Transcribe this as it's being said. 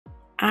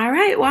All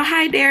right. Well,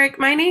 hi, Derek.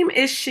 My name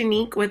is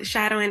Shanique with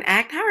Shadow and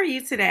Act. How are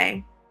you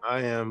today? I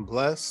am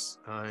blessed.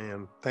 I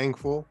am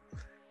thankful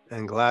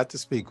and glad to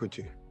speak with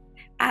you.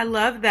 I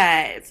love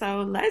that.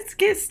 So let's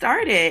get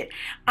started.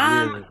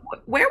 Yeah.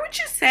 Where would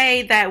you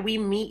say that we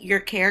meet your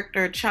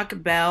character, Chuck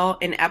Bell,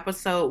 in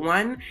episode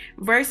one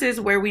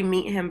versus where we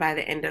meet him by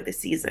the end of the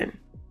season?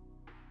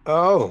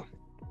 Oh,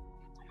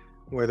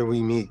 where do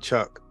we meet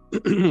Chuck?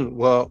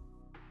 Well,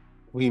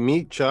 we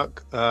meet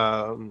Chuck.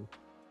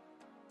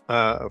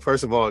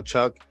 First of all,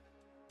 Chuck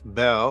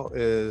Bell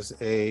is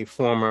a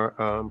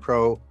former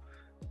pro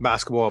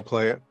basketball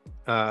player.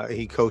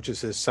 He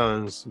coaches his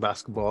son's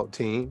basketball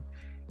team.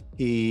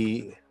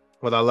 He,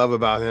 what I love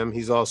about him,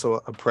 he's also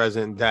a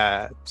present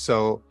dad.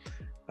 So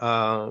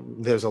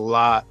there's a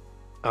lot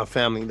of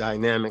family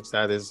dynamics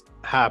that is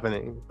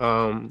happening.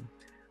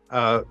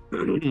 Uh,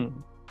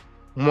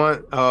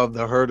 one of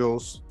the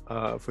hurdles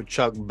for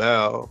Chuck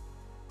Bell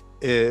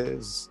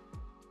is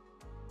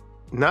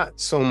not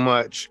so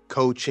much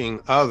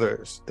coaching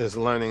others as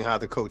learning how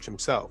to coach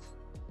himself.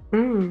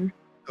 Mm.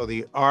 So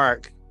the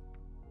arc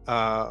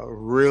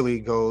really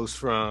goes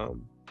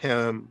from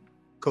him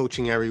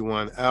coaching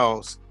everyone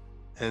else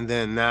and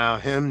then now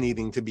him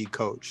needing to be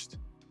coached.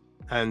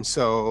 And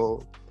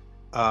so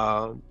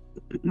um,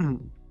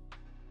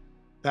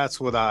 that's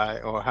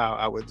how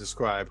I would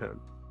describe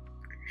him.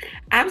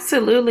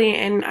 Absolutely.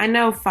 And I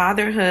know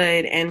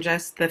fatherhood and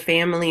just the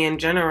family in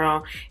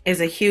general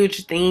is a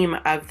huge theme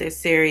of this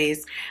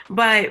series,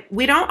 but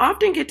we don't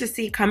often get to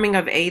see coming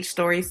of age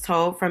stories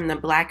told from the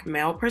Black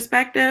male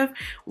perspective.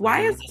 Why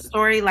is Mhm. a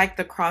story like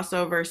The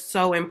Crossover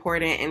so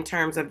important in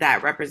terms of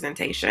that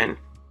representation?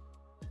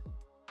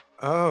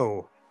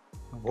 Oh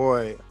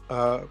boy,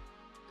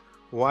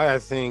 why I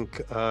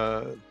think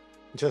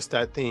just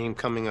that theme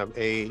coming of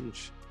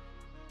age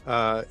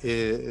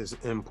is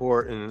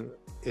important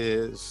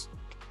is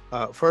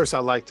first I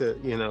like to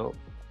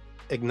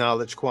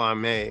acknowledge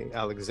Kwame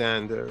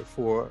Alexander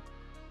for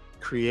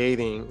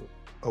creating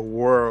a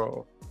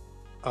world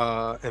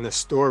and a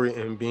story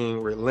and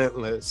being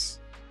relentless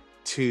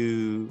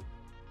to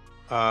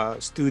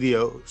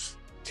studios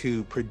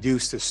to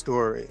produce the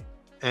story.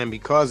 And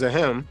because of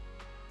him,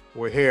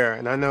 we're here.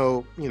 And I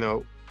know,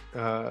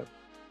 uh,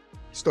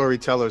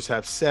 storytellers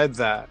have said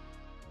that,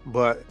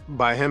 but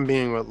by him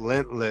being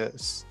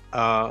relentless,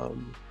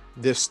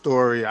 this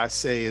story I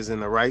say is in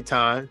the right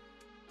time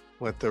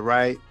with the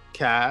right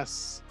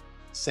cast,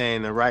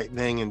 saying the right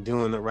thing and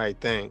doing the right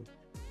thing.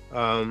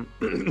 Um,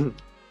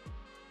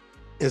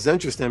 it's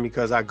interesting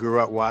because I grew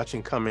up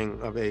watching coming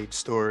of age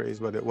stories,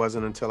 but it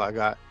wasn't until I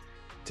got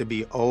to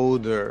be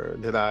older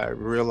that I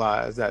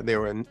realized that there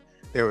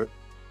were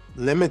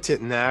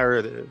limited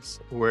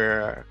narratives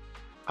where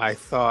I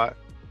thought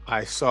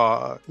I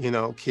saw,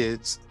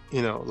 kids,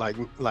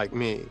 like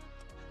me.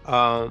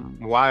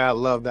 Why I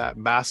love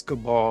that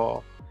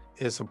basketball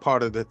is a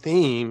part of the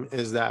theme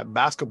is that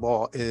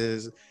basketball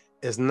is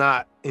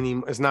not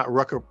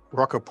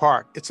Rucker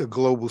Park. It's a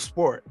global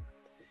sport.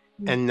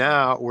 And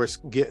now we're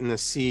getting to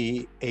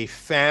see a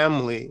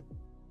family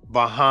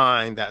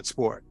behind that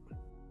sport.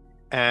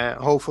 And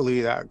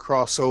hopefully that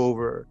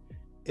crossover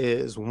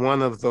is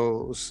one of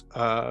those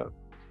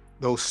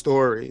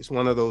stories,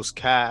 one of those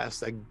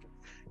casts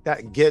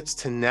that gets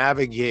to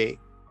navigate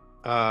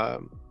uh,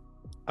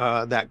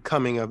 that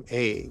coming of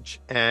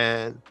age.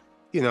 And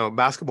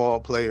basketball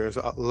players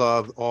are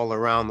loved all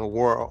around the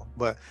world,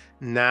 but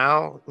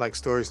now, like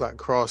stories like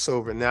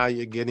crossover, now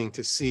you're getting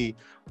to see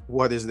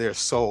what is their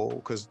soul,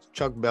 because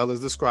Chuck Bell is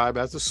described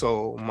as the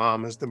soul,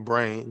 mom is the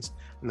brains,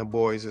 and the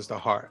boys is the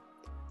heart.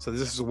 So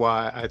this is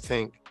why I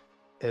think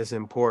it's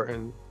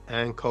important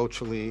and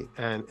culturally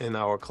and in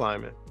our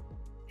climate.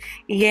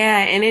 Yeah,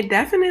 and it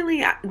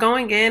definitely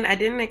going in, I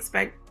didn't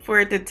expect for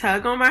it to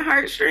tug on my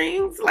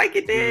heartstrings like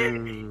it did.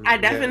 I Yeah.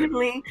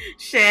 definitely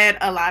shed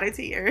a lot of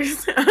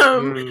tears.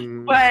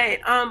 Mm.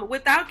 But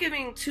without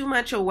giving too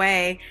much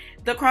away,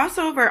 the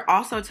crossover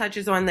also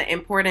touches on the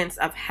importance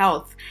of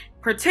health,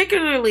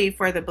 particularly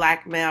for the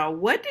Black male.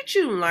 What did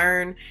you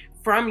learn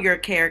from your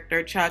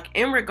character, Chuck,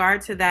 in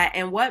regard to that,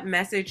 and what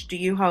message do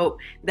you hope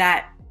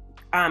that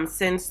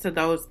sends to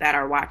those that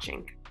are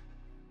watching?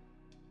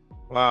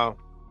 Wow.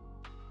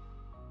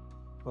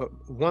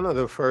 One of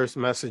the first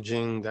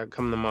messaging that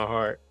come to my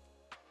heart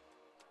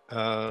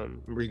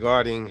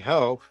regarding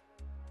health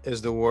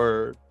is the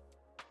word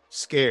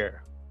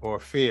scare or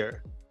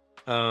fear.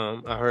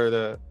 I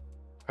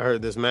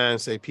heard this man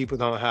say people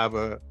don't have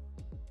a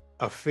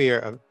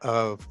fear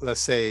of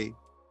let's say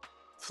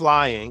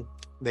flying,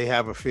 they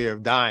have a fear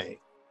of dying.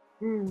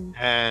 Mm.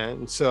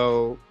 And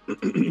so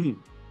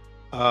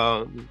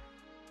um,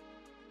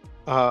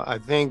 I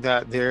think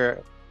that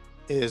there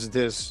is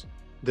this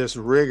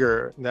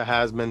rigor that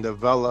has been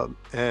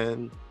developed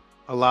in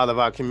a lot of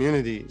our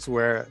communities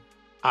where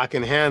I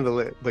can handle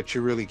it, but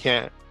you really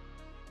can't.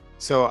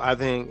 So I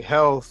think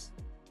health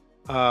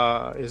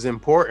is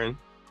important,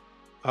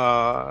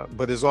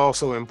 but it's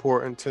also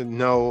important to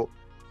know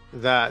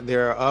that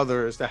there are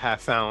others that have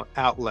found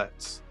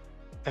outlets,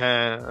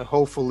 and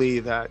hopefully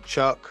that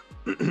Chuck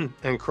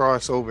and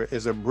crossover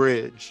is a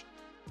bridge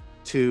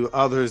to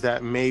others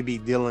that may be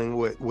dealing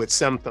with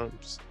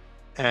symptoms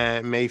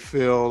and may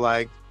feel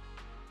like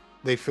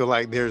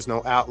there's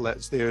no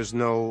outlets, there's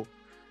no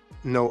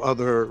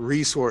other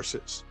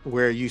resources,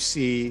 where you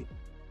see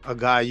a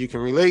guy you can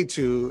relate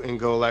to and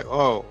go like,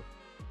 oh,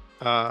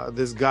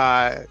 this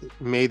guy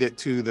made it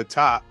to the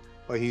top,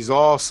 but he's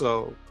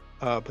also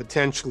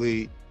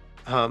potentially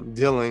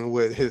dealing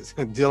with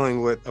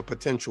a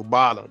potential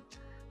bottom.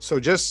 So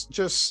just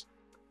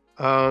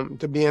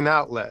to be an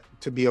outlet,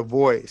 to be a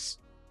voice.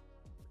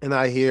 And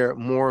I hear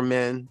more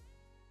men.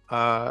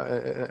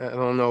 I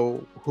don't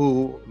know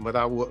who, but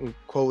I wouldn't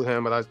quote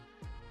him. But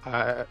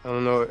I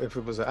don't know if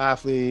it was an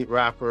athlete,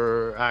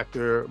 rapper,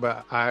 actor,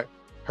 but I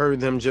heard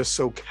them just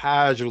so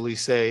casually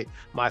say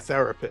my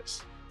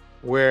therapist,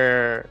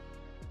 where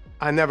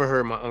I never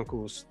heard my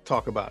uncles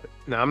talk about it.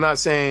 Now, I'm not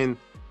saying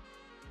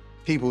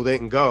people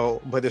didn't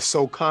go, but it's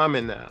so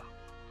common now.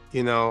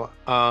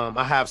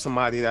 I have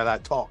somebody that I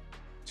talk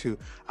to.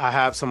 I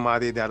have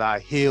somebody that I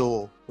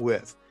heal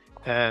with.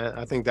 And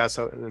I think that's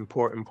an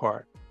important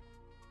part.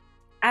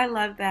 I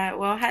love that.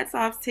 Well, hats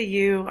off to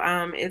you.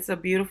 It's a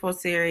beautiful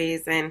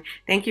series, and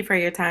thank you for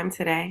your time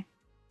today.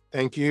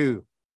 Thank you.